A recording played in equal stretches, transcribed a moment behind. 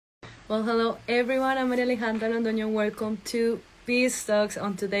Well, hello everyone. I'm Maria Alejandra Londoño. Welcome to Peace Talks.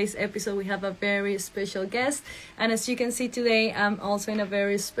 On today's episode, we have a very special guest, and as you can see today, I'm also in a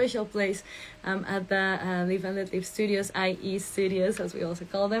very special place. At the Live and Let Live Studios, IE Studios, as we also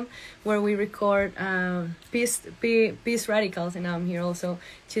call them, where we record Peace Radicals, and I'm here also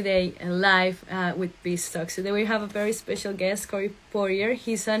today live with Peace Talks. Today we have a very special guest, Poirier.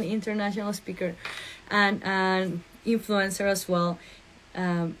 He's an international speaker and an influencer as well.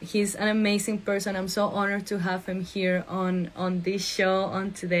 He's an amazing person. I'm so honored to have him here on this show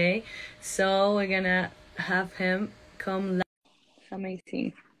on today. So we're gonna have him come live. It's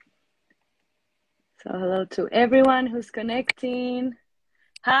amazing. So hello to everyone who's connecting.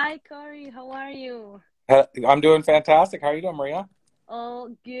 Hi Corey, how are you? I'm doing fantastic. How are you doing, Maria? All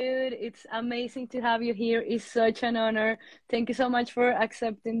good. It's amazing to have you here. It's such an honor. Thank you so much for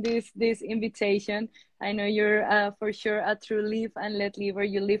accepting this invitation. I know you're for sure a true live and let liver.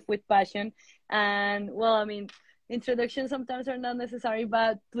 You live with passion. And well, I mean, introductions sometimes are not necessary,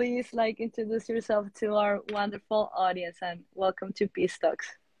 but please introduce yourself to our wonderful audience and welcome to Peace Talks.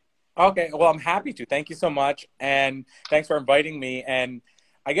 Okay, well, I'm happy to. Thank you so much. And thanks for inviting me. And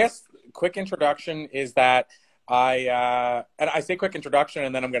I guess quick introduction is that and I say quick introduction,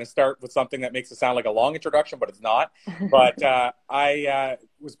 and then I'm going to start with something that makes it sound like a long introduction, but it's not. But I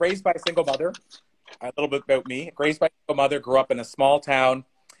was raised by a single mother. A little bit about me. Raised by a single mother, grew up in a small town,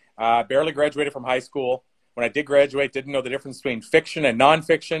 barely graduated from high school. When I did graduate, didn't know the difference between fiction and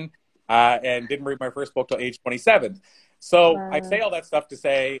nonfiction, and didn't read my first book till age 27. So I say all that stuff to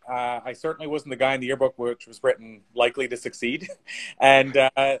say I certainly wasn't the guy in the yearbook which was written likely to succeed. And,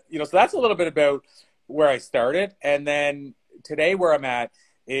 so that's a little bit about where I started. And then today where I'm at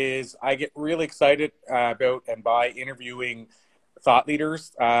is I get really excited about and by interviewing thought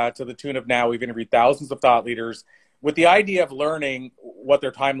leaders to the tune of now we've interviewed thousands of thought leaders with the idea of learning what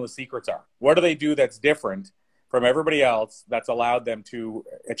their timeless secrets are. What do they do that's different from everybody else that's allowed them to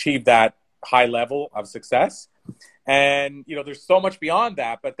achieve that high level of success? And, there's so much beyond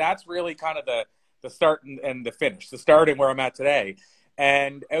that, but that's really kind of the start and the finish, the start and where I'm at today.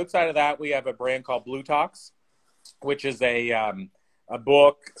 And outside of that, we have a brand called Blue Talks, which is a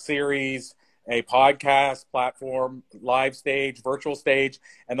book series, a podcast platform, live stage, virtual stage.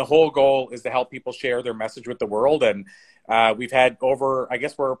 And the whole goal is to help people share their message with the world. And we've had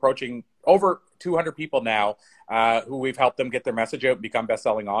we're approaching over 200 people now who we've helped them get their message out and become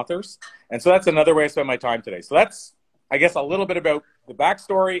best-selling authors. And so that's another way I spend my time today. So that's, I guess, a little bit about the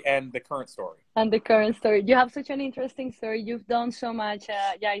backstory and the current story. And the current story. You have such an interesting story. You've done so much.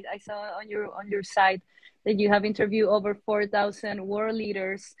 I saw on your site that you have interviewed over 4,000 world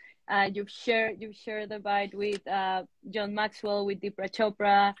leaders. You've shared the bite with John Maxwell, with Deepak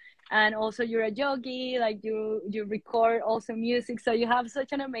Chopra, and also you're a yogi. You record also music, so you have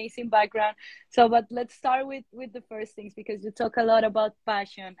such an amazing background. So, but let's start with the first things, because you talk a lot about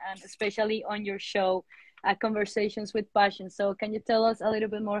passion, and especially on your show, Conversations with Passion. So, can you tell us a little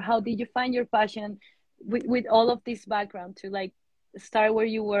bit more? How did you find your passion with all of this background to start where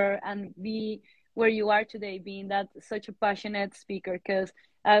you were and be where you are today, being that such a passionate speaker? Because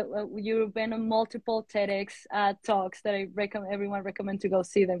you've been on multiple TEDx talks that everyone recommend to go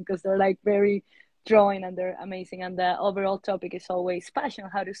see them, because they're very drawing and they're amazing. And the overall topic is always passion,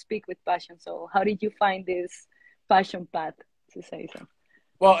 how to speak with passion. So how did you find this passion path, to say so?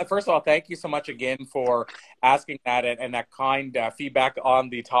 Well, first of all, thank you so much again for asking that and that kind feedback on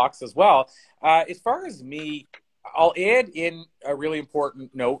the talks as well. As far as me, I'll add in a really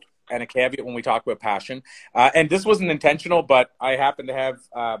important note and a caveat when we talk about passion. And this wasn't intentional, but I happen to have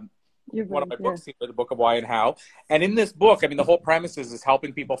one of my books here, the Book of Why and How. And in this book, the whole premise is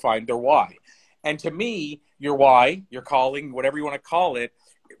helping people find their why. And to me, your why, your calling, whatever you want to call it,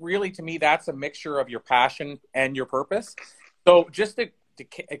 really, to me, that's a mixture of your passion and your purpose. So just a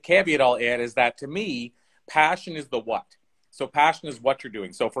caveat I'll add is that, to me, passion is the what. So passion is what you're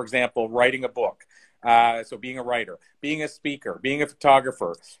doing. So, for example, writing a book. So being a writer, being a speaker, being a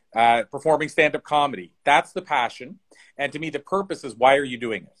photographer, performing stand-up comedy, that's the passion. And to me, the purpose is, why are you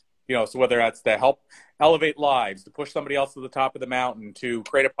doing it? So whether that's to help elevate lives, to push somebody else to the top of the mountain, to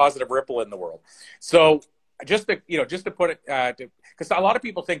create a positive ripple in the world. So just to put it, because a lot of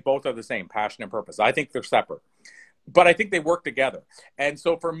people think both are the same, passion and purpose. I think they're separate, but I think they work together. And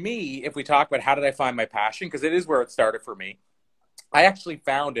so for me, if we talk about how did I find my passion, because it is where it started for me, I actually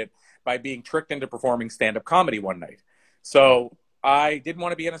found it by being tricked into performing stand-up comedy one night. So I didn't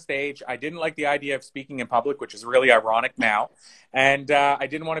want to be on a stage. I didn't like the idea of speaking in public, which is really ironic now. And I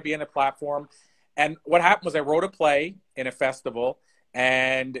didn't want to be in a platform. And what happened was I wrote a play in a festival,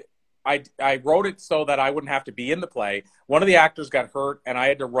 and I wrote it so that I wouldn't have to be in the play. One of the actors got hurt, and I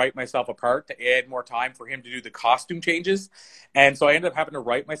had to write myself a part to add more time for him to do the costume changes. And so I ended up having to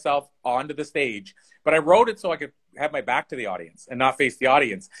write myself onto the stage. But I wrote it so I could have my back to the audience and not face the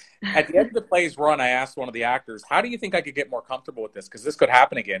audience. At the end of the play's run, I asked one of the actors, how do you think I could get more comfortable with this? Because this could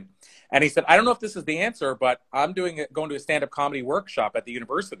happen again. And he said, I don't know if this is the answer, but I'm going to a stand-up comedy workshop at the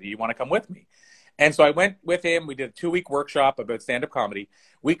university. You want to come with me? And so I went with him. We did a 2-week workshop about stand-up comedy.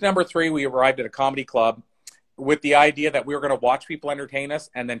 Week number 3, we arrived at a comedy club with the idea that we were going to watch people entertain us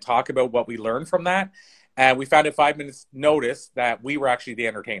and then talk about what we learned from that. And we found at 5 minutes notice that we were actually the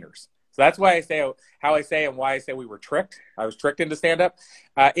entertainers. So that's why I say how I say and why I say we were tricked. I was tricked into stand-up.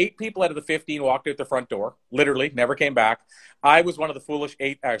 8 people out of the 15 walked out the front door, literally, never came back. I was one of the foolish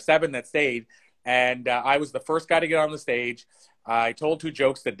 7 that stayed, and I was the first guy to get on the stage. I told 2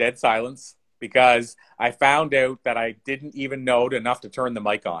 jokes to dead silence because I found out that I didn't even know enough to turn the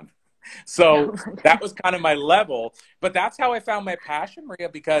mic on. So that was kind of my level. But that's how I found my passion, Maria,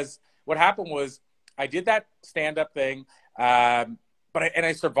 because what happened was I did that stand-up thing, but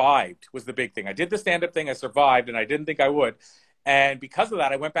I survived was the big thing. I did the stand-up thing, I survived, and I didn't think I would. And because of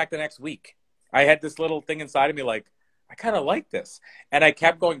that, I went back the next week. I had this little thing inside of me like, I kind of like this. And I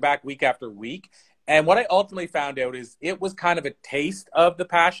kept going back week after week. And what I ultimately found out is it was kind of a taste of the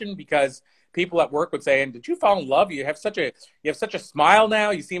passion, because people at work would say, and did you fall in love? You have such a smile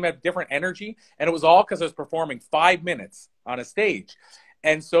now. You seem to have different energy. And it was all because I was performing 5 minutes on a stage.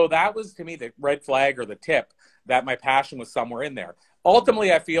 And so that was, to me, the red flag or the tip that my passion was somewhere in there.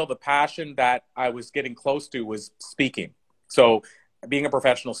 Ultimately, I feel the passion that I was getting close to was speaking. So being a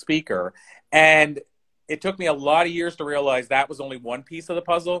professional speaker. And it took me a lot of years to realize that was only one piece of the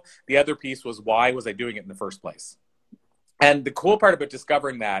puzzle. The other piece was, why was I doing it in the first place? And the cool part about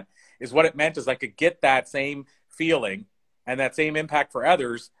discovering that is what it meant is I could get that same feeling and that same impact for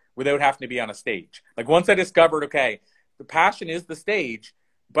others without having to be on a stage. Like once I discovered, okay, the passion is the stage,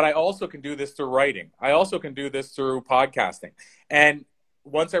 but I also can do this through writing. I also can do this through podcasting. And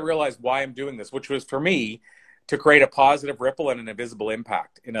once I realized why I'm doing this, which was for me to create a positive ripple and an invisible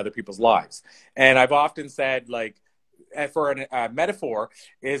impact in other people's lives. And I've often said, like, for a metaphor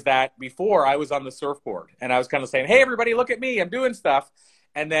is that before I was on the surfboard and I was kind of saying, hey, everybody, look at me, I'm doing stuff.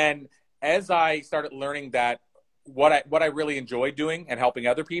 And then as I started learning that what I really enjoyed doing and helping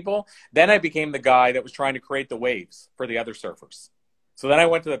other people, then I became the guy that was trying to create the waves for the other surfers. So then I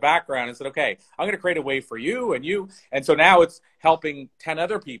went to the background and said, okay, I'm going to create a wave for you and you. And so now it's helping 10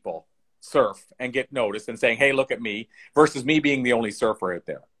 other people surf and get noticed and saying, hey, look at me, versus me being the only surfer out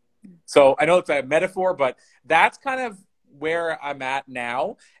there. So I know it's a metaphor, but that's kind of where I'm at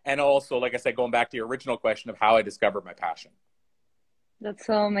now. And also, like I said, going back to your original question of how I discovered my passion. That's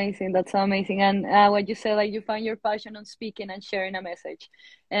so amazing. That's so amazing. And what you said, like you find your passion on speaking and sharing a message.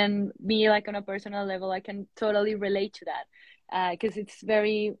 And me, like on a personal level, I can totally relate to that, because it's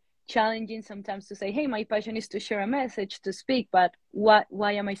very challenging sometimes to say, hey, my passion is to share a message, to speak, but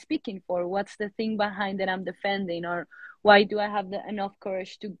why am I speaking for? What's the thing behind that I'm defending? Or why do I have enough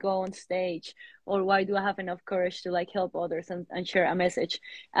courage to go on stage? Or why do I have enough courage to like help others and share a message?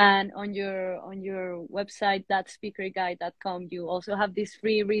 And on your website, thatspeakerguide.com, you also have this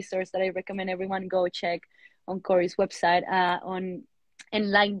free resource that I recommend everyone go check on Corey's website on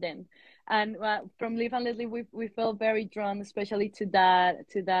Enlighten. And from Live and Let Live, we felt very drawn, especially to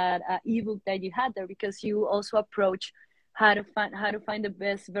that ebook that you had there, because you also approach how to find the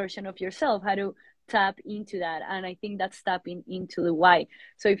best version of yourself, how to tap into that. And I think that's tapping into the why.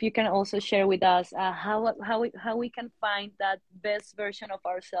 So if you can also share with us how we can find that best version of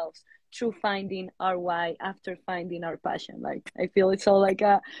ourselves through finding our why after finding our passion. Like I feel it's like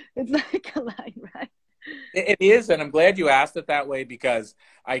a line, right? It is, and I'm glad you asked it that way, because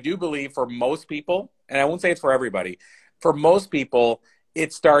I do believe for most people, and I won't say it's for everybody, for most people,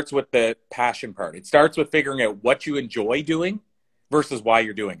 it starts with the passion part. It starts with figuring out what you enjoy doing versus why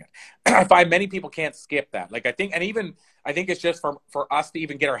you're doing it. I find many people can't skip that. Like I think it's just for us to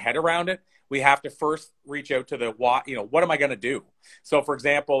even get our head around it, we have to first reach out to the why, what am I going to do? So for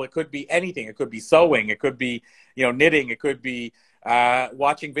example, it could be anything. It could be sewing. It could be, knitting. It could be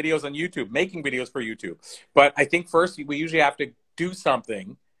watching videos on YouTube, making videos for YouTube. But I think first we usually have to do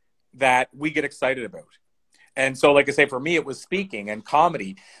something that we get excited about. And so, like I say, for me, it was speaking and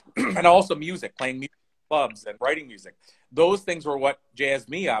comedy and also music, playing music clubs and writing music. Those things were what jazzed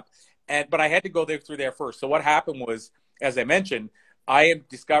me up. But I had to go through there first. So what happened was, as I mentioned, I am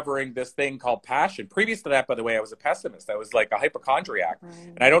discovering this thing called passion. Previous to that, by the way, I was a pessimist. I was like a hypochondriac.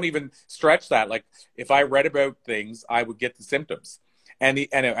 And I don't even stretch that. Like if I read about things, I would get the symptoms. And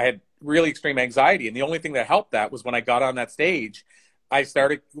I had really extreme anxiety. And the only thing that helped that was when I got on that stage, I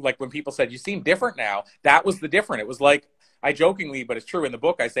started, like when people said, you seem different now, that was the different. It was like, I jokingly, but it's true in the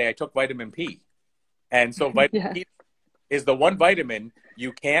book, I say I took vitamin P. And so vitamin Yeah. P is the one vitamin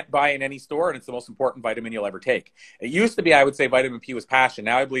you can't buy in any store, and it's the most important vitamin you'll ever take. It used to be, I would say vitamin P was passion.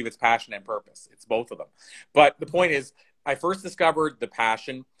 Now I believe it's passion and purpose. It's both of them. But the point is, I first discovered the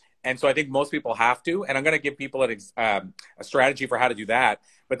passion, and so I think most people have to, and I'm going to give people a strategy for how to do that.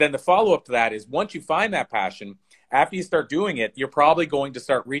 But then the follow-up to that is, once you find that passion, after you start doing it, you're probably going to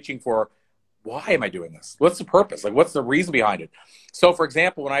start reaching for, why am I doing this? What's the purpose? Like, what's the reason behind it? So, for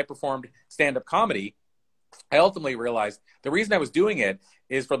example, when I performed stand-up comedy, I ultimately realized the reason I was doing it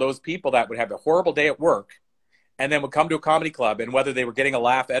is for those people that would have a horrible day at work and then would come to a comedy club, and whether they were getting a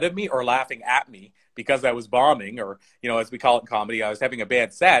laugh out of me or laughing at me because I was bombing, or, you know, as we call it in comedy, I was having a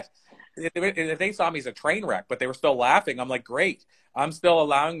bad set. If they saw me as a train wreck, but they were still laughing, I'm like, great. I'm still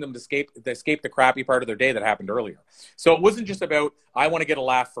allowing them to escape the crappy part of their day that happened earlier. So it wasn't just about, I want to get a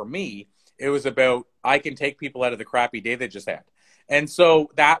laugh for me. It was about, I can take people out of the crappy day they just had. And so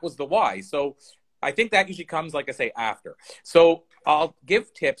that was the why. So I think that usually comes, like I say, after. So I'll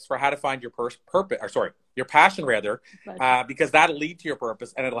give tips for how to find your your passion rather, because that'll lead to your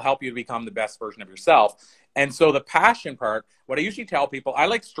purpose, and it'll help you to become the best version of yourself. And so the passion part, what I usually tell people, I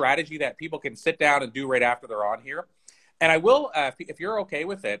like strategy that people can sit down and do right after they're on here. And I will, if you're okay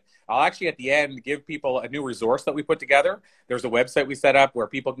with it, I'll actually at the end give people a new resource that we put together. There's a website we set up where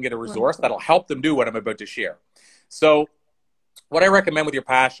people can get a resource that'll help them do what I'm about to share. So what I recommend with your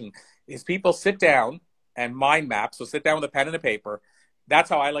passion is people sit down and mind map. So sit down with a pen and a paper. That's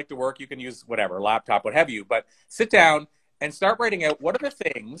how I like to work. You can use whatever, laptop, what have you, but sit down and start writing out, what are the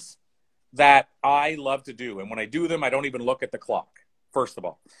things that I love to do? And when I do them, I don't even look at the clock, first of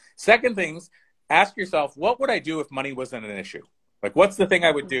all. Second things, ask yourself, what would I do if money wasn't an issue? Like, what's the thing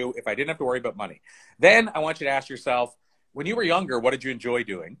I would do if I didn't have to worry about money? Then I want you to ask yourself, when you were younger, what did you enjoy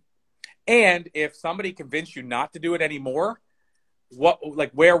doing? And if somebody convinced you not to do it anymore,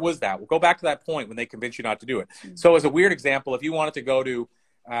 where was that? We'll go back to that point when they convinced you not to do it. So as a weird example, if you wanted to go to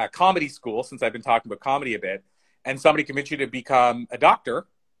comedy school, since I've been talking about comedy a bit, and somebody convinced you to become a doctor,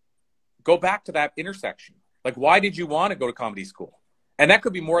 go back to that intersection. Like, why did you want to go to comedy school? And that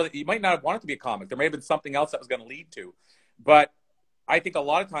could be more that you might not have wanted to be a comic. There may have been something else that was going to lead to. But I think a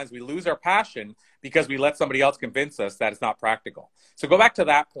lot of times we lose our passion because we let somebody else convince us that it's not practical. So go back to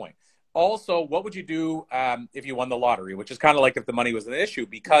that point. Also, what would you do if you won the lottery, which is kind of like if the money was an issue,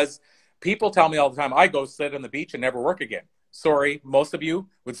 because people tell me all the time, I go sit on the beach and never work again. Sorry, most of you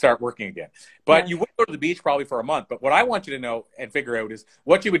would start working again. But you would go to the beach probably for a month. But what I want you to know and figure out is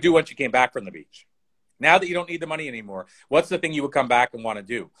what you would do once you came back from the beach. Now that you don't need the money anymore, what's the thing you would come back and want to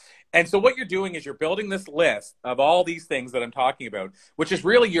do? And so what you're doing is you're building this list of all these things that I'm talking about, which is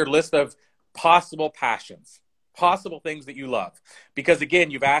really your list of possible passions, possible things that you love. Because again,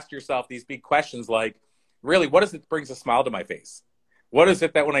 you've asked yourself these big questions like, really, what is it that brings a smile to my face? What is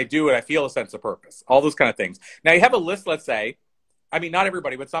it that when I do it, I feel a sense of purpose? All those kind of things. Now you have a list, let's say, I mean, not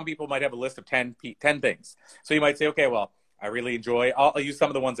everybody, but some people might have a list of 10 things. So you might say, okay, well, I really enjoy, I'll use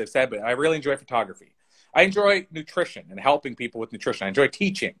some of the ones I've said, but I really enjoy photography. I enjoy nutrition and helping people with nutrition. I enjoy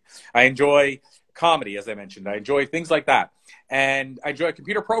teaching. I enjoy comedy, as I mentioned. I enjoy things like that. And I enjoy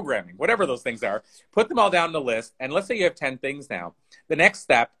computer programming, whatever those things are. Put them all down on the list. And let's say you have 10 things now. The next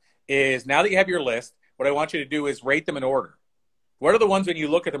step is, now that you have your list, what I want you to do is rate them in order. What are the ones when you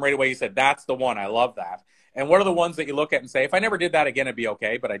look at them right away, you said, that's the one, I love that. And what are the ones that you look at and say, if I never did that again, it'd be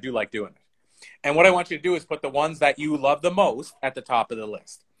okay, but I do like doing it. And what I want you to do is put the ones that you love the most at the top of the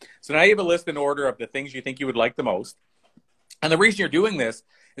list. So now you have a list in order of the things you think you would like the most. And the reason you're doing this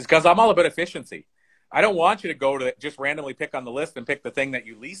is because I'm all about efficiency. I don't want you to go to just randomly pick on the list and pick the thing that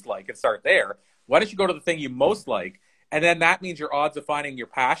you least like and start there. Why don't you go to the thing you most like? And then that means your odds of finding your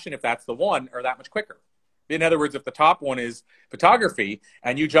passion, if that's the one, are that much quicker. In other words, if the top one is photography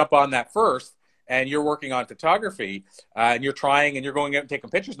and you jump on that first and you're working on photography and you're trying and you're going out and taking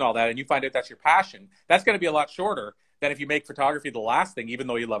pictures and all that, and you find out that's your passion, that's going to be a lot shorter than if you make photography the last thing, even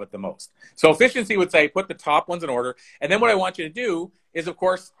though you love it the most. So efficiency would say, put the top ones in order. And then what I want you to do is, of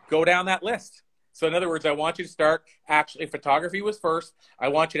course, go down that list. So in other words, I want you to start, actually, if photography was first, I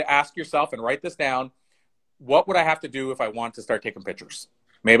want you to ask yourself and write this down. What would I have to do if I want to start taking pictures?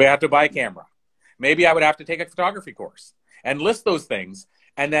 Maybe I have to buy a camera. Maybe I would have to take a photography course, and list those things.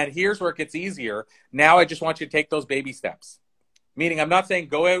 And then here's where it gets easier. Now I just want you to take those baby steps. Meaning, I'm not saying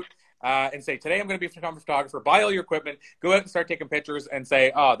go out and say, today I'm going to be a photographer, buy all your equipment, go out and start taking pictures and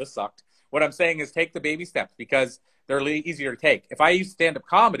say, oh, this sucked. What I'm saying is take the baby steps, because they're easier to take. If I use stand-up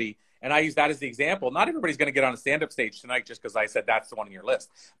comedy and I use that as the example, not everybody's going to get on a stand-up stage tonight just because I said that's the one on your list.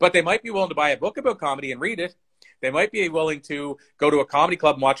 But they might be willing to buy a book about comedy and read it. They might be willing to go to a comedy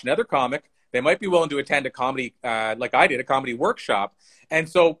club and watch another comic. They might be willing to attend a comedy, like I did, a comedy workshop. And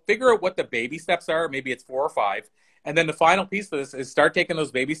so figure out what the baby steps are. Maybe it's 4 or 5. And then the final piece of this is start taking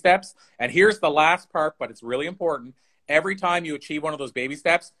those baby steps. And here's the last part, but it's really important. Every time you achieve one of those baby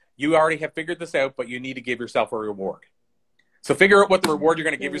steps, you already have figured this out, but you need to give yourself a reward. So figure out what the reward you're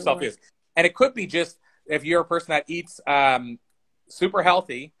going to give yourself is. And it could be just, if you're a person that eats super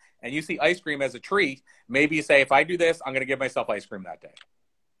healthy and you see ice cream as a treat, maybe you say, if I do this, I'm going to give myself ice cream that day.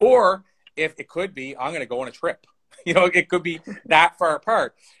 Or if it could be, I'm going to go on a trip. You know, it could be that far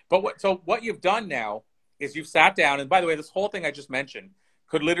apart. But what you've done now is you've sat down, and by the way, this whole thing I just mentioned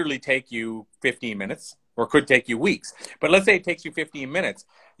could literally take you 15 minutes or could take you weeks. But let's say it takes you 15 minutes.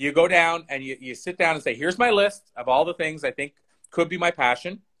 You go down and you sit down and say, here's my list of all the things I think could be my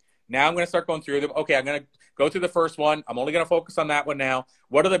passion. Now I'm going to start going through them. Okay, I'm going to go through the first one. I'm only going to focus on that one now.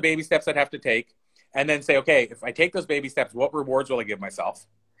 What are the baby steps I'd have to take? And then say, okay, if I take those baby steps, what rewards will I give myself?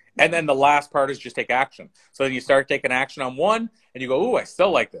 And then the last part is just take action. So then you start taking action on one and you go, ooh, I still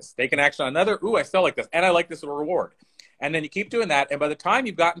like this. Taking action on another, ooh, I still like this. And I like this as a reward. And then you keep doing that. And by the time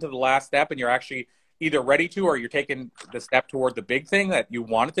you've gotten to the last step and you're actually either ready to, or you're taking the step toward the big thing that you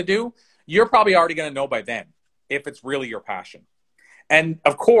wanted to do, you're probably already going to know by then if it's really your passion. And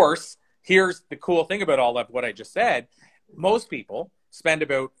of course, here's the cool thing about all of what I just said. Most people spend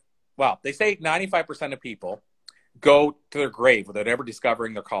about, well, they say 95% of people go to their grave without ever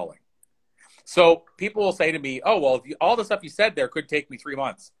discovering their calling. So people will say to me, oh, well, all the stuff you said there could take me 3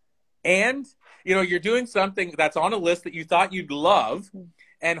 months. And, you know, you're doing something that's on a list that you thought you'd love.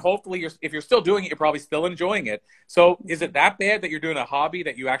 And hopefully, if you're still doing it, you're probably still enjoying it. So is it that bad that you're doing a hobby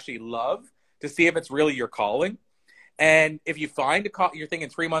that you actually love to see if it's really your calling? And if you find your thing in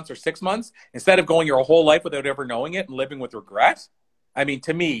 3 months or 6 months, instead of going your whole life without ever knowing it and living with regret, I mean,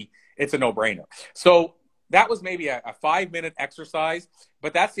 to me, it's a no-brainer. So that was maybe a 5-minute exercise,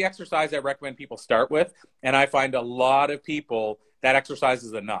 but that's the exercise I recommend people start with. And I find a lot of people that exercise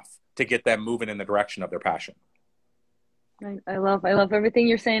is enough to get them moving in the direction of their passion. I love everything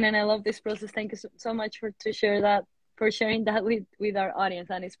you're saying, and I love this process. Thank you so much for sharing that with our audience.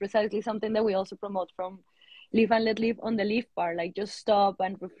 And it's precisely something that we also promote from Live and Let Live on the Live part. Like, just stop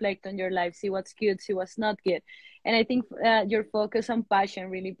and reflect on your life, see what's good, see what's not good. And I think your focus on passion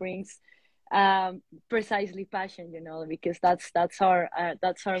really brings precisely passion, you know, because that's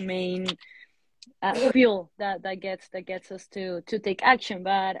our main fuel that gets us to take action.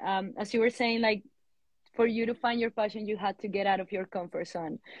 But as you were saying, like, for you to find your passion, you had to get out of your comfort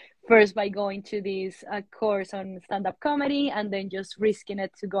zone first by going to this course on stand-up comedy, and then just risking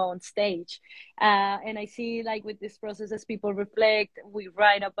it to go on stage. And I see, like, with this process, as people reflect, we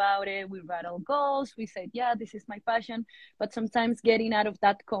write about it, we write our goals, we say, yeah, this is my passion. But sometimes getting out of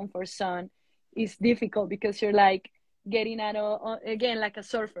that comfort zone is difficult, because you're like getting out of, again, like a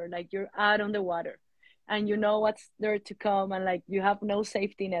surfer, like you're out on the water and you know what's there to come, and like you have no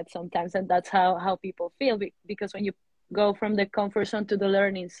safety net sometimes. And that's how people feel, because when you go from the comfort zone to the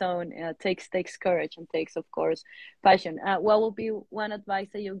learning zone, takes courage and takes, of course, passion. What would be one advice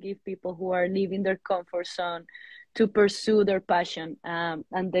that you'll give people who are leaving their comfort zone to pursue their passion,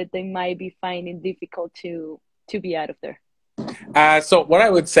 and that they might be finding difficult to be out of there? So what I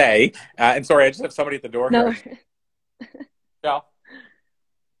would say, and sorry, I just have somebody at the door No. here. Yeah.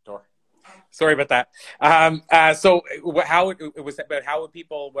 Door. Sorry about that. So how it was about how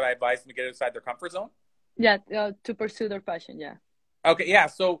would I advise them to get outside their comfort zone? Yeah, to pursue their passion. Yeah. Okay. Yeah.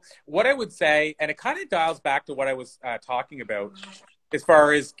 So what I would say, and it kind of dials back to what I was talking about, as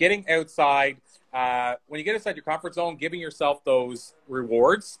far as getting outside. When you get outside your comfort zone, giving yourself those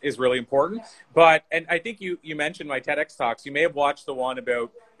rewards is really important. And I think you mentioned my TEDx talks. You may have watched the one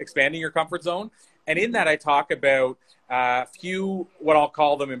about expanding your comfort zone. And in that, I talk about a few, what I'll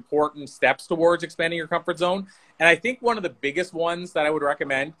call them, important steps towards expanding your comfort zone. And I think one of the biggest ones that I would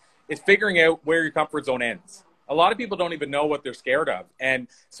recommend is figuring out where your comfort zone ends. A lot of people don't even know what they're scared of. And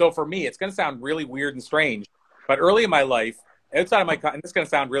so for me, it's going to sound really weird and strange, but early in my life, outside of my, and this is going to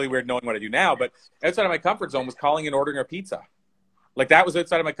sound really weird knowing what I do now, but outside of my comfort zone was calling and ordering a pizza. Like, that was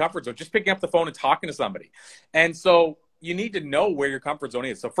outside of my comfort zone, just picking up the phone and talking to somebody. And so you need to know where your comfort zone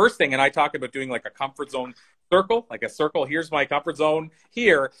is. So first thing, and I talk about doing like a comfort zone circle, like a circle, here's my comfort zone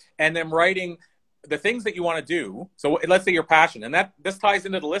here, and then writing the things that you want to do. So let's say your passion, and this ties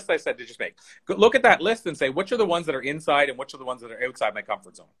into the list I said to just make. Look at that list and say, which are the ones that are inside and which are the ones that are outside my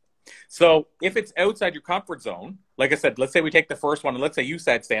comfort zone. So if it's outside your comfort zone, like I said, let's say we take the first one, and let's say you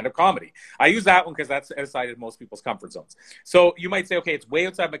said stand-up comedy. I use that one because that's outside of most people's comfort zones. So you might say, okay, it's way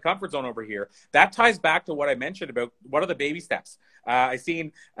outside my comfort zone over here. That ties back to what I mentioned about what are the baby steps. I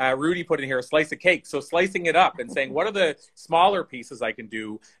seen Rudy put in here a slice of cake. So slicing it up and saying, what are the smaller pieces I can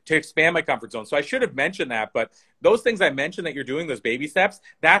do to expand my comfort zone? So I should have mentioned that, but those things I mentioned that you're doing, those baby steps,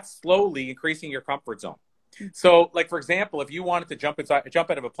 that's slowly increasing your comfort zone. So, like, for example, if you wanted to jump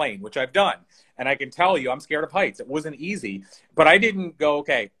out of a plane, which I've done, and I can tell you I'm scared of heights. It wasn't easy, but I didn't go,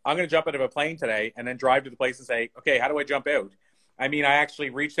 okay, I'm going to jump out of a plane today and then drive to the place and say, okay, how do I jump out? I mean, I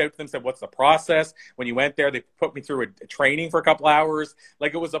actually reached out to them, said, what's the process? When you went there, they put me through a training for a couple hours.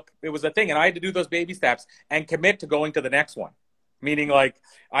 Like, it was a thing. And I had to do those baby steps and commit to going to the next one. Meaning, like,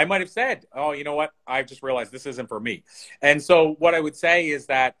 I might have said, oh, you know what? I've just realized this isn't for me. And so what I would say is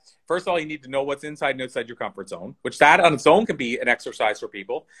that, first of all, you need to know what's inside and outside your comfort zone, which that on its own can be an exercise for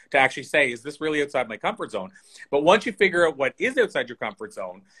people to actually say, is this really outside my comfort zone? But once you figure out what is outside your comfort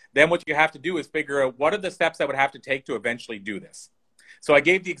zone, then what you have to do is figure out what are the steps I would have to take to eventually do this. So I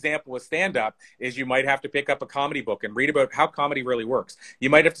gave the example with stand-up is you might have to pick up a comedy book and read about how comedy really works. You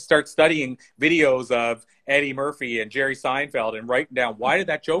might have to start studying videos of Eddie Murphy and Jerry Seinfeld and writing down, why did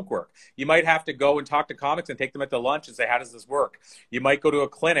that joke work? You might have to go and talk to comics and take them at the lunch and say, how does this work? You might go to a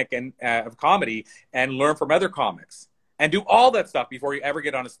clinic of comedy and learn from other comics and do all that stuff before you ever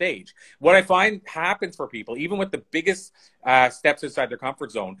get on a stage. What I find happens for people, even with the biggest steps outside their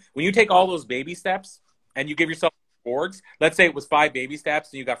comfort zone, when you take all those baby steps and you give yourself rewards. Let's say it was 5 baby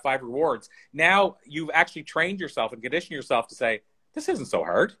steps and you got 5 rewards. Now you've actually trained yourself and conditioned yourself to say, this isn't so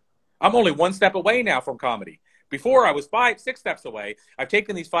hard. I'm only 1 step away now from comedy. Before I was 5, 6 steps away. I've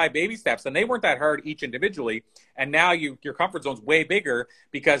taken these 5 baby steps and they weren't that hard each individually. And now your comfort zone's way bigger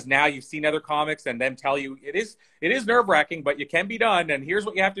because now you've seen other comics and them tell you it is nerve-wracking, but you can be done. And here's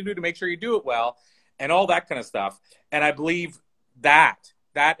what you have to do to make sure you do it well and all that kind of stuff. And I believe that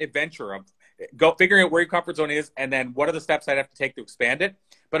adventure of figuring out where your comfort zone is and then what are the steps I'd have to take to expand it,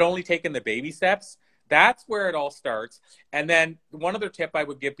 but only taking the baby steps. That's where it all starts. And then one other tip I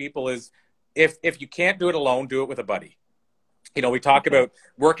would give people is if you can't do it alone, do it with a buddy. You know, we talk about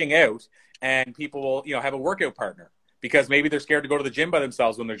working out and people will, you know, have a workout partner because maybe they're scared to go to the gym by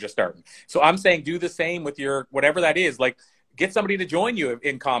themselves when they're just starting. So I'm saying do the same with your, whatever that is, like get somebody to join you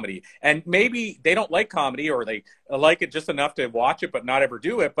in comedy. And maybe they don't like comedy or they like it just enough to watch it but not ever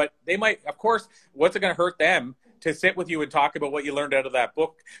do it. But they might, of course, what's it going to hurt them to sit with you and talk about what you learned out of that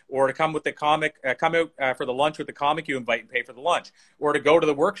book, or to come with the comic, come out for the lunch with the comic you invite and pay for the lunch, or to go to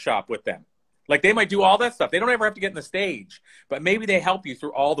the workshop with them. Like they might do all that stuff. They don't ever have to get in the stage, but maybe they help you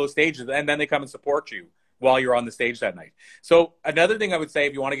through all those stages and then they come and support you while you're on the stage that night. So another thing I would say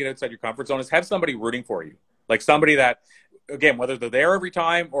if you want to get outside your comfort zone is have somebody rooting for you. Like somebody that, again, whether they're there every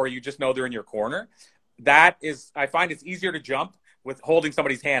time or you just know they're in your corner, that is, I find it's easier to jump with holding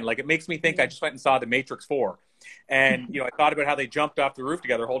somebody's hand. Like it makes me think I just went and saw The Matrix 4. And, you know, I thought about how they jumped off the roof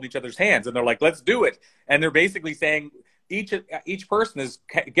together, holding each other's hands. And they're like, let's do it. And they're basically saying each person is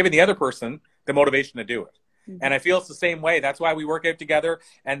giving the other person the motivation to do it. Mm-hmm. And I feel it's the same way. That's why we work out together.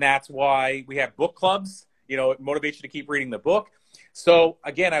 And that's why we have book clubs, you know, it motivates you to keep reading the book. So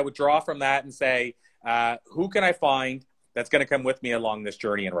again, I would draw from that and say, who can I find that's going to come with me along this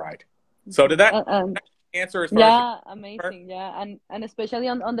journey and ride? So did that answer as far yeah, as amazing. Yeah. And especially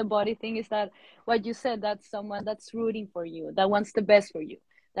on the body thing is that what you said, that's someone that's rooting for you, that wants the best for you,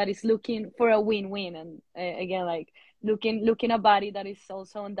 that is looking for a win-win. And again, like looking a body that is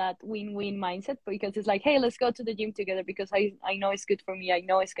also on that win-win mindset, because it's like, hey, let's go to the gym together because I know it's good for me. I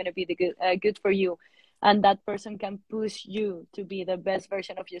know it's going to be good for you. And that person can push you to be the best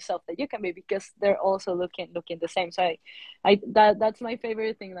version of yourself that you can be, because they're also looking the same. So that's my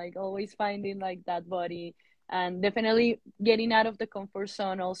favorite thing, like always finding like that body. And definitely getting out of the comfort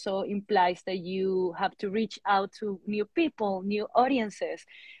zone also implies that you have to reach out to new people, new audiences.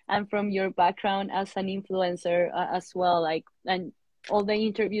 And from your background as an influencer as well, like, and all the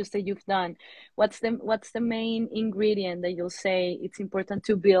interviews that you've done, what's the main ingredient that you'll say it's important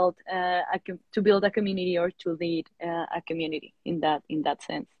to build a community or to lead a community in that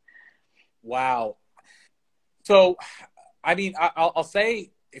sense? Wow. So, I mean, I'll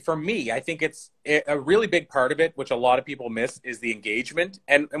say for me, I think it's a really big part of it, which a lot of people miss, is the engagement.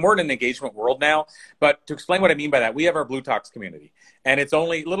 And we're in an engagement world now. But to explain what I mean by that, we have our Blue Talks community. And it's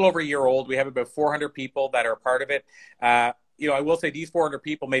only a little over a year old. We have about 400 people that are a part of it. You know, I will say these 400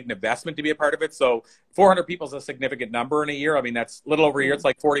 people made an investment to be a part of it. So 400 people is a significant number in a year. I mean, that's a little over a year. It's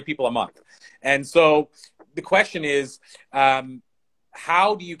like 40 people a month. And so the question is,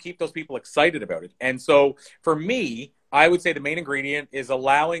 how do you keep those people excited about it? And so for me, I would say the main ingredient is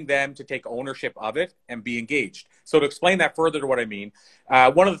allowing them to take ownership of it and be engaged. So to explain that further to what I mean,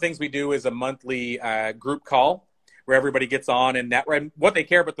 one of the things we do is a monthly group call where everybody gets on and network. And what they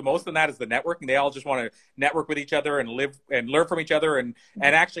care about the most than that is the networking. They all just want to network with each other and live and learn from each other. And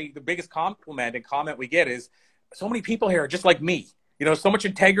actually the biggest compliment and comment we get is, so many people here are just like me. You know, so much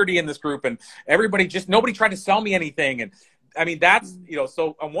integrity in this group, and nobody tried to sell me anything. And I mean, that's, you know,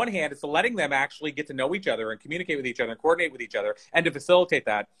 so on one hand, it's letting them actually get to know each other and communicate with each other and coordinate with each other and to facilitate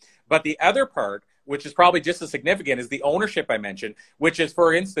that. But the other part, which is probably just as significant, is the ownership I mentioned, which is,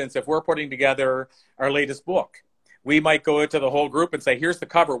 for instance, if we're putting together our latest book, we might go into the whole group and say, here's the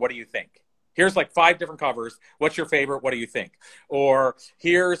cover. What do you think? Here's like 5 different covers. What's your favorite? What do you think? Or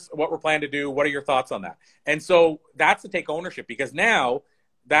here's what we're planning to do. What are your thoughts on that? And so that's to take ownership, because now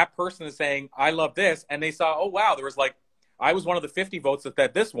that person is saying, I love this. And they saw, oh, wow, there was like, I was one of the 50 votes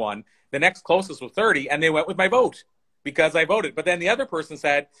that this one. The next closest was 30. And they went with my vote because I voted. But then the other person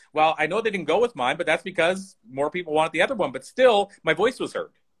said, well, I know they didn't go with mine, but that's because more people wanted the other one. But still, my voice was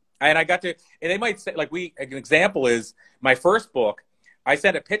heard. And I got to, and they might say, like, an example is my first book. I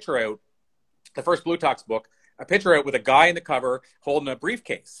sent a picture out, the first Blue Talks book, a picture out with a guy in the cover holding a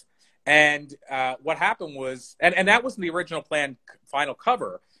briefcase. And what happened was, and that wasn't the original planned final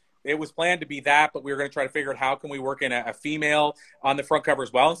cover. It was planned to be that, but we were going to try to figure out how can we work in a female on the front cover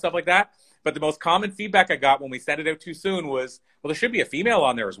as well and stuff like that. But the most common feedback I got when we sent it out too soon was, well, there should be a female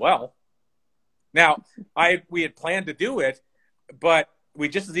on there as well. Now, we had planned to do it, but we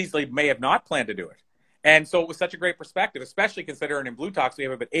just as easily may have not planned to do it. And so it was such a great perspective, especially considering in Blue Talks, we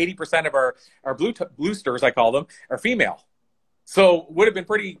have about 80% of our Bluesters, I call them, are female. So it would have been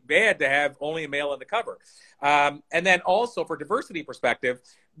pretty bad to have only a male on the cover. And then also for diversity perspective,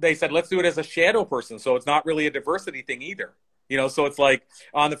 they said, let's do it as a shadow person. So it's not really a diversity thing either. You know, so it's like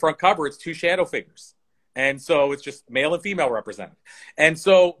on the front cover, it's 2 shadow figures. And so it's just male and female represented. And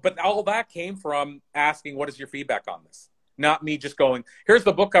so, but all that came from asking, what is your feedback on this? Not me just going, here's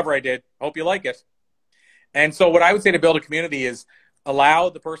the book cover I did. Hope you like it. And so what I would say to build a community is allow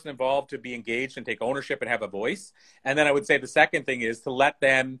the person involved to be engaged and take ownership and have a voice. And then I would say the second thing is to let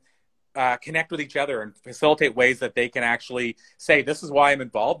them connect with each other and facilitate ways that they can actually say, this is why I'm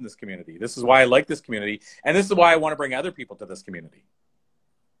involved in this community. This is why I like this community. And this is why I want to bring other people to this community.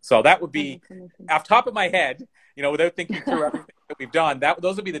 So that would be, off top of my head, you know, without thinking through everything that we've done,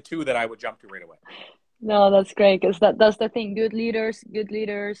 those would be the 2 that I would jump to right away. No, that's great, because that's the thing. Good leaders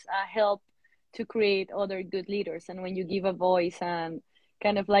help to create other good leaders. And when you give a voice and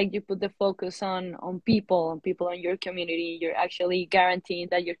kind of like you put the focus on people in your community, you're actually guaranteeing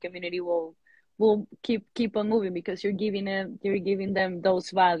that your community will keep on moving, because you're giving them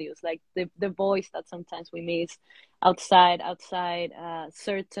those values, like the voice that sometimes we miss outside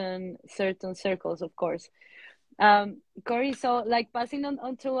certain circles, of course. Corey, so like passing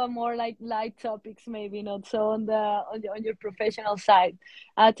on to a more like light topics, maybe not so on your professional side.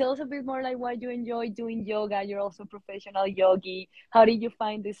 Tell us a bit more like why you enjoy doing yoga. You're also a professional yogi. How did you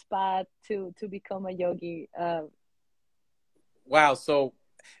find this path to become a yogi? Wow, so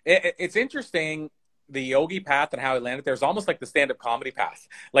it's interesting, the yogi path and how I landed there is almost like the stand-up comedy path.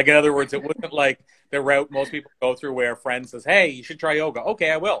 Like, in other words, it wasn't like the route most people go through where a friend says, hey, you should try yoga.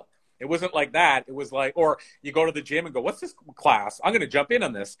 Okay, I will. It wasn't like that. It was like, or you go to the gym and go, what's this class? I'm going to jump in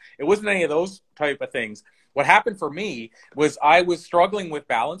on this. It wasn't any of those type of things. What happened for me was I was struggling with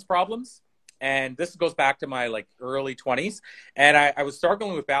balance problems. And this goes back to my like early 20s. And I was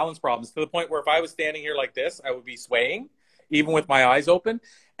struggling with balance problems to the point where if I was standing here like this, I would be swaying, even with my eyes open.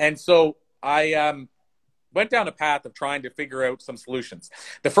 And so I went down a path of trying to figure out some solutions.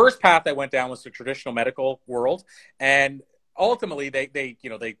 The first path I went down was the traditional medical world. And ultimately, they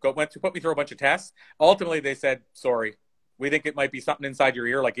went to put me through a bunch of tests. Ultimately, they said, sorry, we think it might be something inside your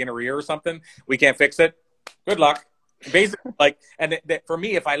ear, like inner ear or something. We can't fix it. Good luck. Basically, like, and for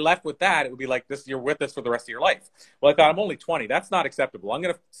me, if I left with that, it would be like this, you're with us for the rest of your life. Well, I thought, I'm only 20. That's not acceptable. I'm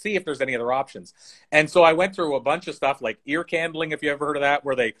going to see if there's any other options. And so I went through a bunch of stuff like ear candling, if you ever heard of that,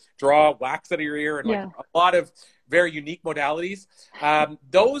 where they draw wax out of your ear, and like a lot of very unique modalities.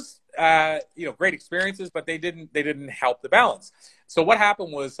 Those great experiences, but they didn't help the balance. So what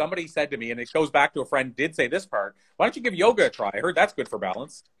happened was somebody said to me, and it goes back to a friend did say this part, why don't you give yoga a try? I heard that's good for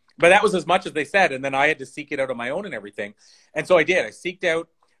balance. But that was as much as they said. And then I had to seek it out on my own and everything. And so I did. I seeked out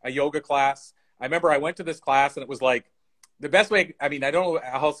a yoga class. I remember I went to this class and it was like the best way. I mean, I don't know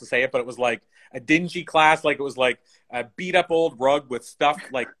how else to say it, but it was like a dingy class. Like it was like a beat up old rug with stuff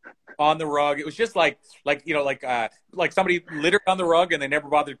like on the rug. It was just like somebody littered on the rug and they never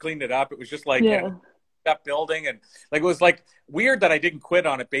bothered cleaning it up. It was just like that building. And like, it was like weird that I didn't quit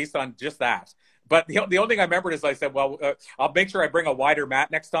on it based on just that. But the only thing I remembered is I said, well, I'll make sure I bring a wider mat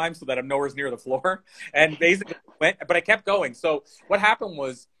next time so that I'm nowhere near the floor. And basically went, but I kept going. So what happened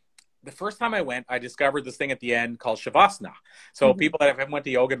was, the first time I went, I discovered this thing at the end called Shavasana. So people that haven't went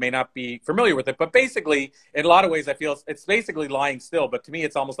to yoga may not be familiar with it, but basically, in a lot of ways, I feel it's basically lying still. But to me,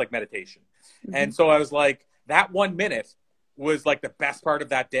 it's almost like meditation. And so I was like, that 1 minute was like the best part of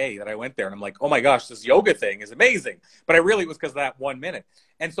that day that I went there. And I'm like, oh my gosh, this yoga thing is amazing. But I really was because of that 1 minute.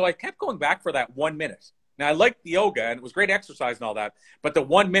 And so I kept going back for that 1 minute. Now, I liked the yoga and it was great exercise and all that. But the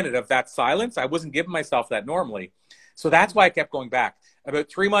 1 minute of that silence, I wasn't giving myself that normally. So that's why I kept going back. About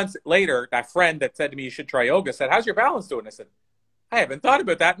 3 months later, that friend that said to me, you should try yoga said, how's your balance doing? I said, I haven't thought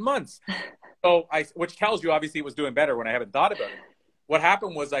about that in months. So which tells you obviously it was doing better when I haven't thought about it. What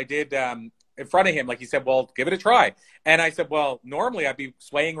happened was I did in front of him, like he said, well, give it a try. And I said, well, normally I'd be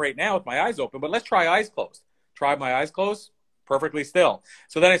swaying right now with my eyes open, but let's try eyes closed. Try my eyes closed, perfectly still.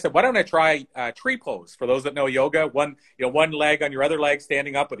 So then I said, why don't I try tree pose? For those that know yoga, one leg on your other leg,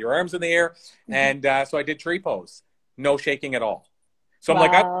 standing up with your arms in the air. And so I did tree pose, no shaking at all. So I'm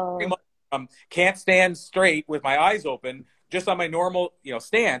like, I can't stand straight with my eyes open, just on my normal,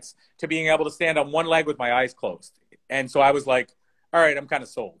 stance, to being able to stand on one leg with my eyes closed. And so I was like, all right, I'm kind of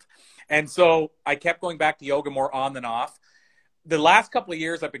sold. And so I kept going back to yoga more on than off. The last couple of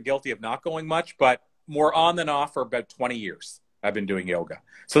years, I've been guilty of not going much, but more on than off for about 20 years. I've been doing yoga.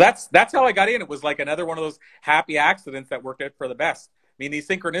 So that's how I got in. It was like another one of those happy accidents that worked out for the best. I mean, these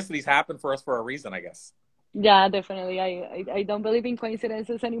synchronicities happen for us for a reason, I guess. Yeah, definitely. I don't believe in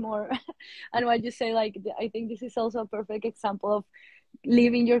coincidences anymore. And what you say, like, I think this is also a perfect example of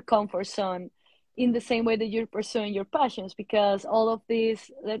leaving your comfort zone in the same way that you're pursuing your passions, because all of these,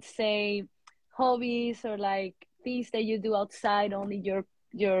 let's say, hobbies or like things that you do outside only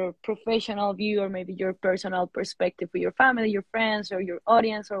your professional view or maybe your personal perspective with your family, your friends, or your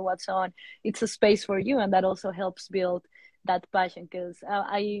audience or what's on, it's a space for you, and that also helps build that passion. Because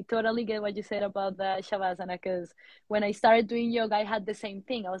I totally get what you said about the shavasana, because when I started doing yoga I had the same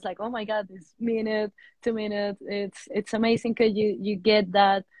thing. I was like, oh my god, this minute 2 minutes, it's amazing, because you get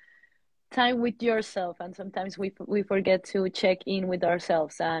that time with yourself, and sometimes we forget to check in with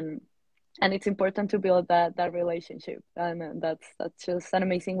ourselves, and it's important to build that relationship. And that's just an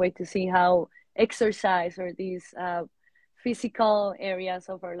amazing way to see how exercise or these physical areas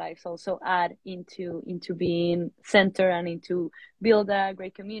of our lives also add into being center and into build a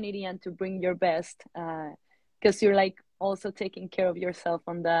great community and to bring your best, because you're like also taking care of yourself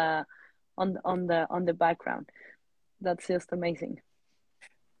on the background. That's just amazing.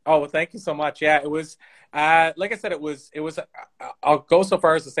 Oh, well, thank you so much. Yeah, it was, like I said, I'll go so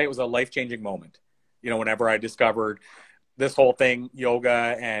far as to say it was a life-changing moment. Whenever I discovered this whole thing,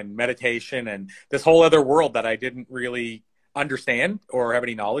 yoga and meditation and this whole other world that I didn't really understand or have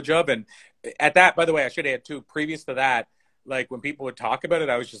any knowledge of. And at that, by the way, I should add too, previous to that, like when people would talk about it,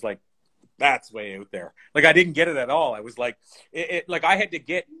 I was just like, that's way out there. Like I didn't get it at all. I was like, like I had to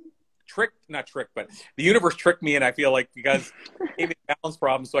get not tricked, but the universe tricked me. And I feel like because it gave me the balance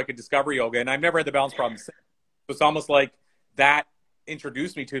problem so I could discover yoga. And I've never had the balance problem since. So it's almost like that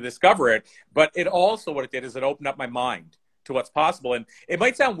introduced me to discover it. But it also, what it did is it opened up my mind to what's possible. And it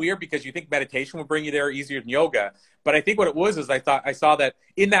might sound weird because you think meditation will bring you there easier than yoga. But I think what it was is I saw that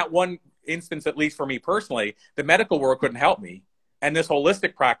in that one instance, at least for me personally, the medical world couldn't help me. And this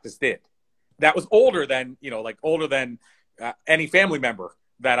holistic practice did. That was older than, older than any family member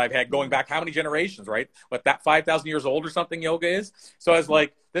that I've had going back how many generations, right? What, that 5,000 years old or something yoga is? So I was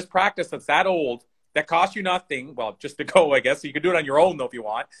like, this practice that's that old, that costs you nothing, well, just to go, I guess. So you can do it on your own, though, if you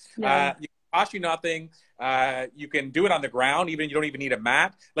want. Yeah. It costs you nothing. You can do it on the ground. Even you don't even need a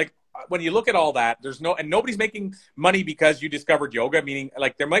mat. Like, when you look at all that, and nobody's making money because you discovered yoga, meaning,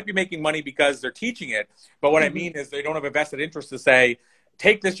 like, they might be making money because they're teaching it. But what I mean is they don't have a vested interest to say,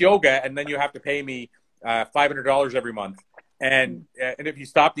 take this yoga, and then you have to pay me $500 every month. And if you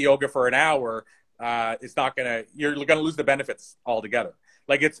stop the yoga for an hour, you're gonna lose the benefits altogether.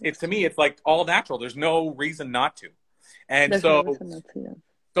 Like it's to me, it's like all natural. There's no reason not to. And so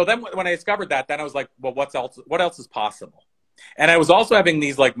then when I discovered that, then I was like, well, what else is possible? And I was also having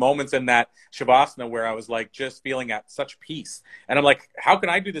these like moments in that shavasana where I was like just feeling at such peace. And I'm like, how can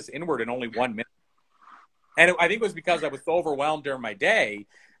I do this inward in only 1 minute? And I think it was because I was so overwhelmed during my day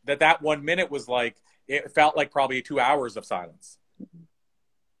that 1 minute was like, it felt like probably 2 hours of silence.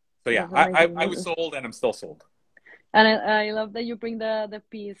 So yeah, I was sold, and I'm still sold. And I love that you bring the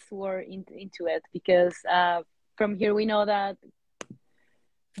peace word into it, because from here we know that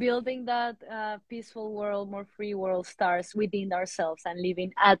building that peaceful world, more free world starts within ourselves and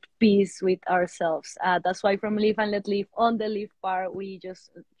living at peace with ourselves. That's why from Live and Let Live, on the live part, we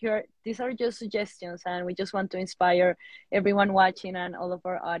just here. These are just suggestions, and we just want to inspire everyone watching and all of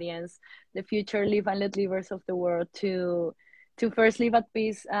our audience, the future Live and Let Livers of the world, to first live at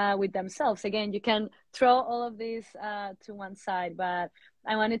peace with themselves. Again, you can throw all of this to one side, but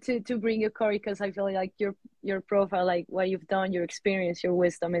I wanted to bring you, Corey, because I feel like your profile, like what you've done, your experience, your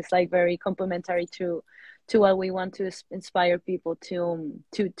wisdom is like very complementary to what we want to inspire people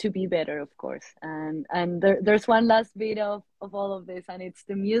to be better, of course. And there's one last bit of all of this, and it's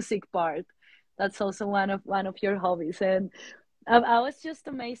the music part. That's also one of your hobbies, and I was just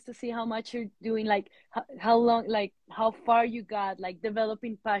amazed to see how much you're doing, like how long, like how far you got, like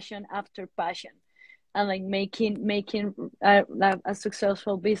developing passion after passion, and like making like a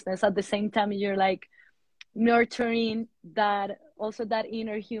successful business at the same time you're like nurturing that, also that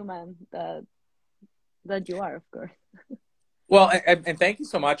inner human that you are, of course. Well, and thank you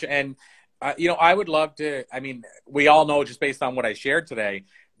so much. And, you know, I would love to, I mean, we all know just based on what I shared today,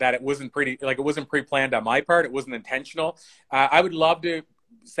 that it wasn't it wasn't pre-planned on my part. It wasn't intentional. I would love to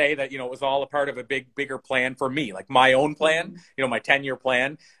say that, you know, it was all a part of a bigger plan for me, like my own plan, you know, my 10-year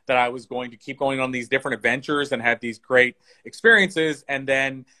plan, that I was going to keep going on these different adventures and have these great experiences, and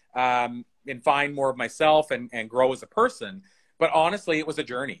then, and find more of myself and grow as a person. But honestly, it was a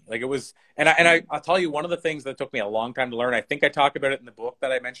journey. Like it was, I'll tell you, one of the things that took me a long time to learn, I think I talked about it in the book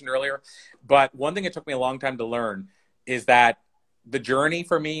that I mentioned earlier, but one thing it took me a long time to learn is that the journey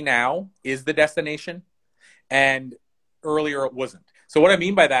for me now is the destination, and earlier it wasn't. So what I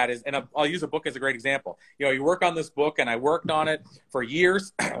mean by that is, and I'll use a book as a great example. You know, you work on this book, and I worked on it for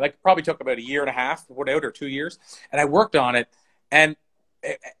years. Like probably took about a year and a half, whatever, or 2 years. And I worked on it, and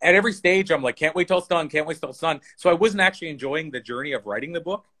at every stage, I'm like, can't wait till it's done, can't wait till it's done. So I wasn't actually enjoying the journey of writing the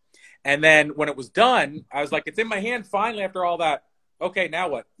book. And then when it was done, I was like, it's in my hand finally after all that. Okay, now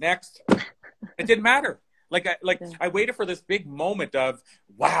what? Next. It didn't matter. I waited for this big moment of,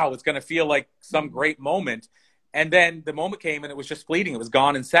 wow, it's going to feel like some great moment. And then the moment came and it was just fleeting. It was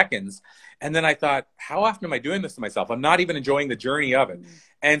gone in seconds. And then I thought, how often am I doing this to myself? I'm not even enjoying the journey of it.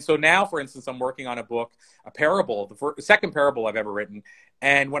 And so now, for instance, I'm working on a book, a parable, the second parable I've ever written.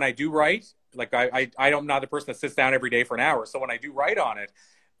 And when I do write, like I'm not the person that sits down every day for an hour. So when I do write on it,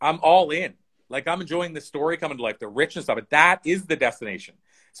 I'm all in. Like I'm enjoying the story coming to life, the richness of it. That is the destination.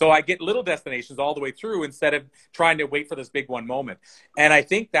 So I get little destinations all the way through instead of trying to wait for this big one moment. And I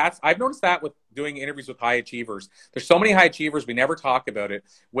think I've noticed that with doing interviews with high achievers. There's so many high achievers, we never talk about it,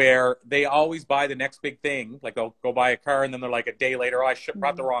 where they always buy the next big thing. Like they'll go buy a car and then they're like a day later, oh, I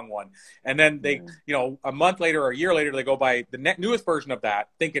brought the wrong one. And then they, you know, a month later or a year later, they go buy the newest version of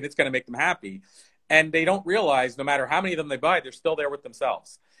that, thinking it's going to make them happy. And they don't realize no matter how many of them they buy, they're still there with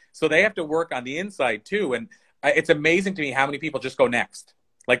themselves. So they have to work on the inside too. And it's amazing to me how many people just go next.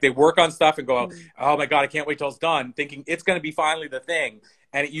 Like they work on stuff and go, oh my God, I can't wait till it's done, thinking it's going to be finally the thing.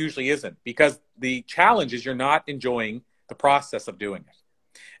 And it usually isn't, because the challenge is you're not enjoying the process of doing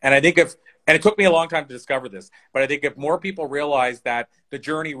it. And I think and it took me a long time to discover this, but I think if more people realize that the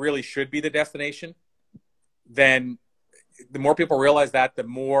journey really should be the destination, then the more people realize that, the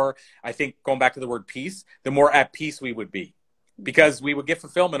more, I think, going back to the word peace, the more at peace we would be, because we would get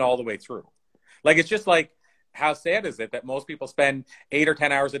fulfillment all the way through. Like, it's just like, how sad is it that most people spend 8 or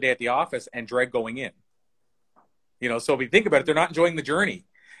 10 hours a day at the office and dread going in? You know, so if you think about it, they're not enjoying the journey.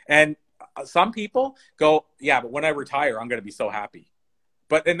 And some people go, yeah, but when I retire, I'm going to be so happy.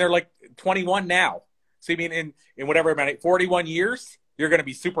 But then they're like 21 now. So you mean in whatever amount, 41 years, you're going to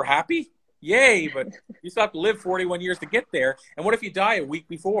be super happy? Yay, but you still have to live 41 years to get there. And what if you die a week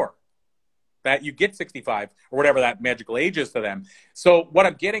before that you get 65 or whatever that magical age is to them? So what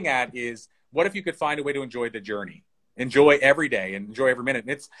I'm getting at is, what if you could find a way to enjoy the journey, enjoy every day and enjoy every minute?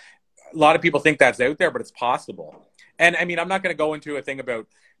 And it's, a lot of people think that's out there, but it's possible. And I mean, I'm not going to go into a thing about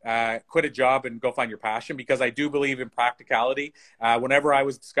quit a job and go find your passion, because I do believe in practicality. Whenever I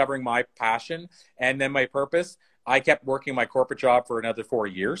was discovering my passion and then my purpose, I kept working my corporate job for another 4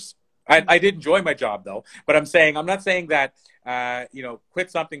 years. I did enjoy my job though, but I'm not saying that, you know, quit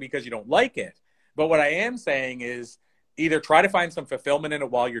something because you don't like it. But what I am saying is either try to find some fulfillment in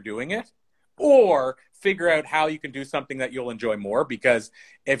it while you're doing it, or figure out how you can do something that you'll enjoy more. Because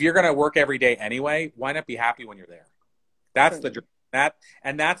if you're going to work every day anyway, why not be happy when you're there? That's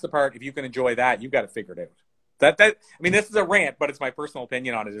that's the part. If you can enjoy that, you've got to figure it out. I mean, this is a rant, but it's my personal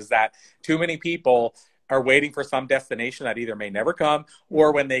opinion on it, is that too many people are waiting for some destination that either may never come,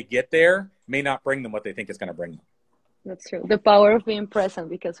 or when they get there, may not bring them what they think is going to bring them. That's true. The power of being present,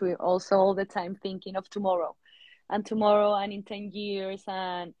 because we're also all the time thinking of tomorrow. and tomorrow and in 10 years,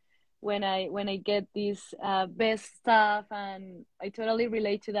 and when I get this best stuff. And I totally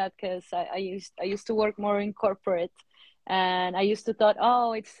relate to that because I used to work more in corporate, and I used to thought,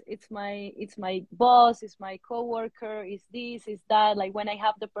 oh, it's my boss, it's my coworker, it's this, it's that. Like when I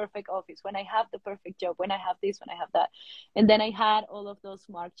have the perfect office, when I have the perfect job, when I have this, when I have that. And then I had all of those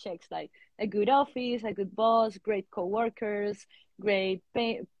mark checks, like a good office, a good boss, great coworkers, great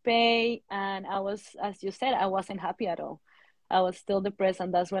pay, and I was, as you said, I wasn't happy at all. I was still depressed,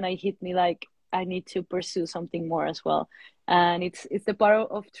 and that's when I hit me like I need to pursue something more as well. And it's the power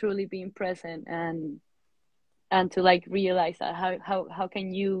of truly being present, and to like realize that how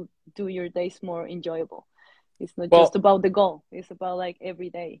can you do your days more enjoyable. It's not just Well, about the goal, it's about like every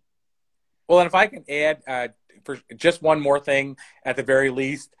day. well, and if I can add for just one more thing at the very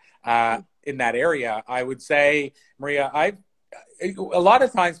least in that area, I would say, Maria, a lot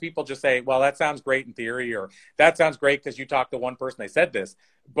of times people just say, well, that sounds great in theory, or that sounds great because you talked to one person, they said this.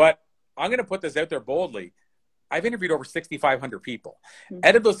 But I'm going to put this out there boldly. I've interviewed over 6,500 people. Mm-hmm.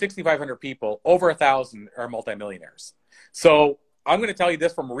 Out of those 6,500 people, over 1,000 are multimillionaires. So I'm going to tell you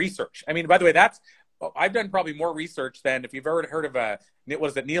this from research. I mean, by the way, I've done probably more research than, if you've ever heard of what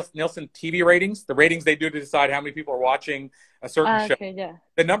is it, Nielsen TV ratings, the ratings they do to decide how many people are watching a certain show. Okay, yeah.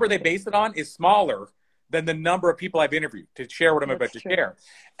 The number they base it on is smaller than the number of people I've interviewed to share what I'm about to share.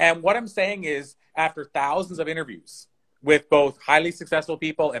 And what I'm saying is, after thousands of interviews with both highly successful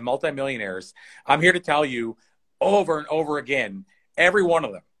people and multimillionaires, I'm here to tell you over and over again, every one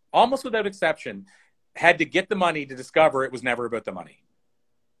of them, almost without exception, had to get the money to discover it was never about the money.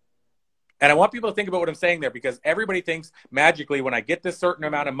 And I want people to think about what I'm saying there, because everybody thinks magically when I get this certain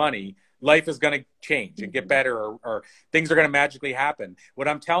amount of money, life is going to change and get better, or things are going to magically happen. What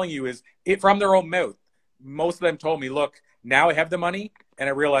I'm telling you is, from their own mouth, most of them told me, look, now I have the money and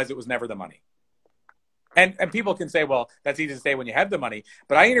I realized it was never the money. And people can say, well, that's easy to say when you have the money.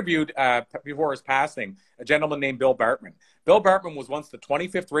 But I interviewed, before his passing, a gentleman named Bill Bartman. Bill Bartman was once the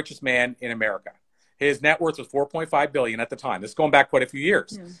 25th richest man in America. His net worth was $4.5 billion at the time. This is going back quite a few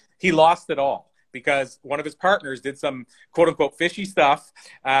years. Yeah. He lost it all because one of his partners did some quote unquote fishy stuff,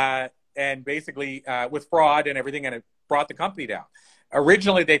 and basically with fraud and everything, and it brought the company down.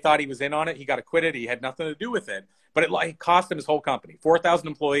 Originally, they thought he was in on it. He got acquitted. He had nothing to do with it. But it cost him his whole company, 4,000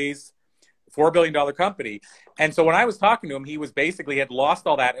 employees, $4 billion company. And so when I was talking to him, he had lost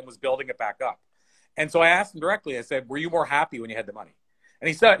all that and was building it back up. And so I asked him directly, I said, were you more happy when you had the money? And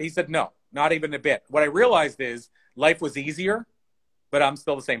he said, no, not even a bit. What I realized is life was easier, but I'm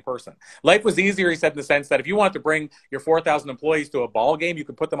still the same person. Life was easier, he said, in the sense that if you wanted to bring your 4,000 employees to a ball game, you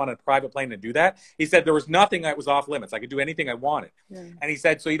could put them on a private plane and do that. He said there was nothing that was off limits. I could do anything I wanted. Yeah. And he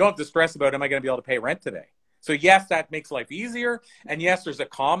said, so you don't have to stress about, am I going to be able to pay rent today? So yes, that makes life easier. And yes, there's a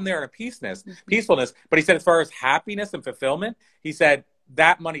calm there and a peacefulness. But he said, as far as happiness and fulfillment, he said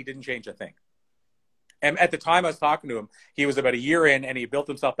that money didn't change a thing. And at the time I was talking to him, he was about a year in, and he built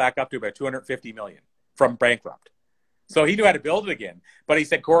himself back up to about 250 million from bankrupt. So he knew how to build it again. But he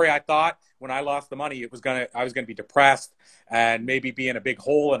said, Corey, I thought when I lost the money, I was gonna be depressed and maybe be in a big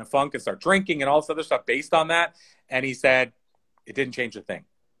hole and a funk and start drinking and all this other stuff based on that. And he said, it didn't change a thing.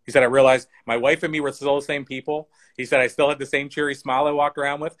 He said, I realized my wife and me were still the same people. He said, I still had the same cheery smile I walked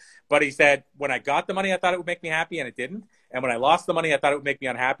around with. But he said, when I got the money, I thought it would make me happy, and it didn't. And when I lost the money, I thought it would make me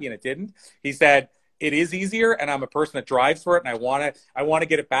unhappy, and it didn't. He said, it is easier, and I'm a person that drives for it, and I want to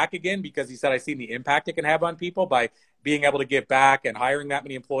get it back again, because he said, I've seen the impact it can have on people by being able to give back and hiring that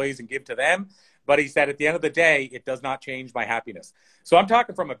many employees and give to them. But he said, at the end of the day, it does not change my happiness. So I'm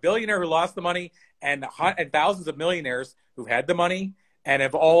talking from a billionaire who lost the money and thousands of millionaires who've had the money and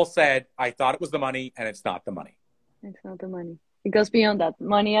have all said, I thought it was the money, and it's not the money. It's not the money. It goes beyond that.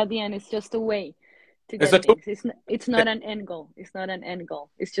 Money at the end is just a way to get things. It's not an end goal. It's not an end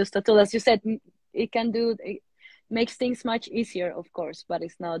goal. It's just a tool. As you said, it makes things much easier, of course, but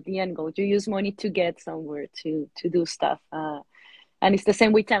it's not the end goal. You use money to get somewhere, to do stuff. And it's the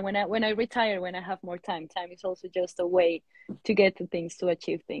same with time. When I retire, when I have more time is also just a way to get to things, to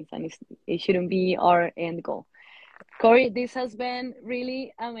achieve things, and it shouldn't be our end goal. Corey, this has been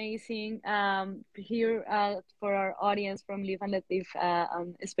really amazing here for our audience from Live and Let Live,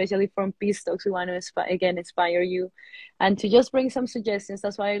 especially from Peace Talks. We want to inspire you and to just bring some suggestions.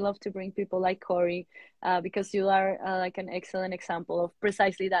 That's why I love to bring people like Corey, because you are like an excellent example of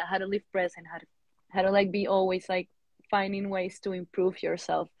precisely that, how to live present, how to like be always like finding ways to improve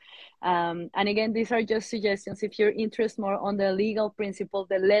yourself. And again, these are just suggestions. If you're interested more on the legal principle,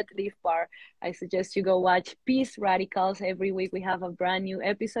 the let live part, I suggest you go watch Peace Radicals. Every week we have a brand new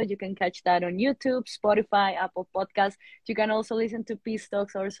episode. You can catch that on YouTube, Spotify, Apple Podcasts. You can also listen to Peace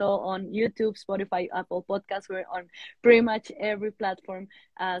Talks also on YouTube, Spotify, Apple Podcasts. We're on pretty much every platform,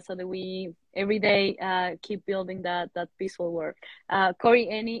 so that we every day keep building that peaceful world. Corey,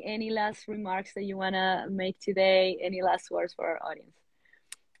 any last remarks that you want to make today? Any last words for our audience?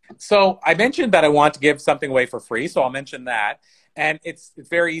 So I mentioned that I want to give something away for free, so I'll mention that. And it's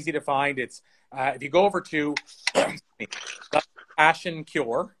very easy to find. It's if you go over to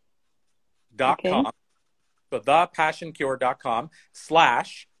thepassioncure.com, Okay. so thepassioncure.com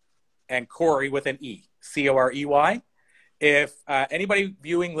 / and Corey with an E, Corey. If anybody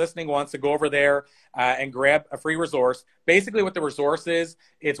viewing, listening wants to go over there and grab a free resource, basically what the resource is,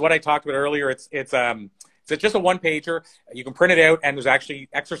 it's what I talked about earlier. It's just a one-pager. You can print it out, and there's actually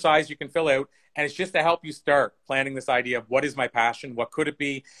exercise you can fill out, and it's just to help you start planning this idea of what is my passion, what could it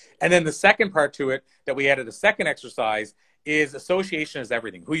be, and then the second part to it that we added a second exercise is association is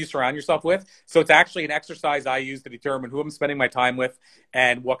everything, who you surround yourself with. So it's actually an exercise I use to determine who I'm spending my time with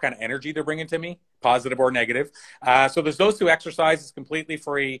and what kind of energy they're bringing to me, positive or negative. So there's those two exercises completely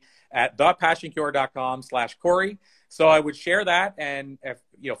free at thepassioncure.com / Corey. So I would share that, and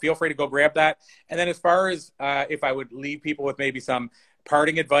feel free to go grab that. And then as far as if I would leave people with maybe some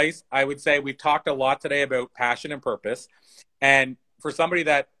parting advice, I would say we've talked a lot today about passion and purpose. And for somebody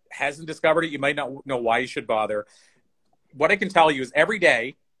that hasn't discovered it, you might not know why you should bother. What I can tell you is every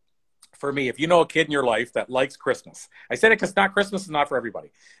day, for me, if you know a kid in your life that likes Christmas, I said it because Christmas is not for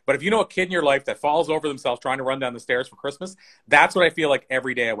everybody. But if you know a kid in your life that falls over themselves trying to run down the stairs for Christmas, that's what I feel like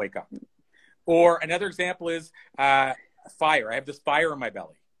every day I wake up. Or another example is fire. I have this fire in my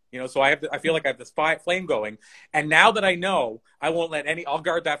belly, so I feel like I have this flame going. And now that I know, I'll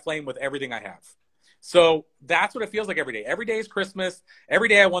guard that flame with everything I have. So that's what it feels like every day. Every day is Christmas. Every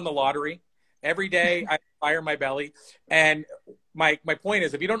day I won the lottery. Every day I have fire in my belly. And my point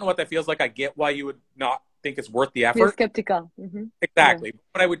is, if you don't know what that feels like, I get why you would not think it's worth the effort. You're skeptical. Mm-hmm. Exactly. Yeah.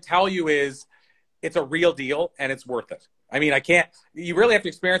 What I would tell you is it's a real deal and it's worth it. I mean, you really have to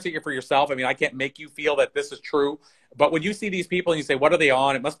experience it for yourself. I mean, I can't make you feel that this is true. But when you see these people and you say, what are they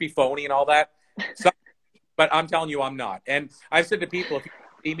on? It must be phony and all that. But I'm telling you, I'm not. And I've said to people, if you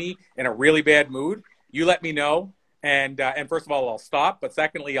see me in a really bad mood, you let me know. And first of all, I'll stop. But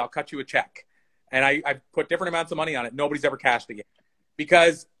secondly, I'll cut you a check. And I put different amounts of money on it. Nobody's ever cashed it yet.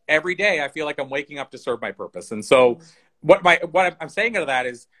 Because every day I feel like I'm waking up to serve my purpose. And so what I'm saying out of that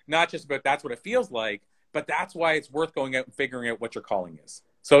is not just about that's what it feels like, but that's why it's worth going out and figuring out what your calling is.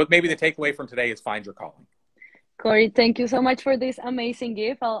 So maybe the takeaway from today is find your calling. Corey, thank you so much for this amazing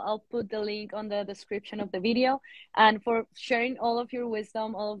gift. I'll put the link on the description of the video, and for sharing all of your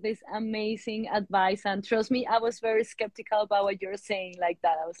wisdom, all of this amazing advice. And trust me, I was very skeptical about what you're saying like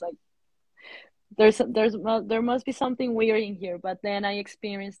that. I was like, there must be something weird in here. But then I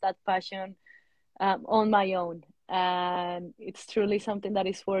experienced that passion on my own. And it's truly something that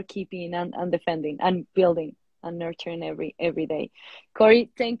is worth keeping and defending and building and nurturing every day.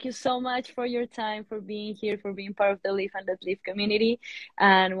 Corey, thank you so much for your time, for being here, for being part of the Live and Let Live community.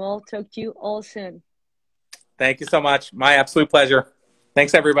 And we'll talk to you all soon. Thank you so much. My absolute pleasure.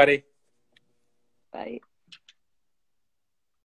 Thanks, everybody. Bye.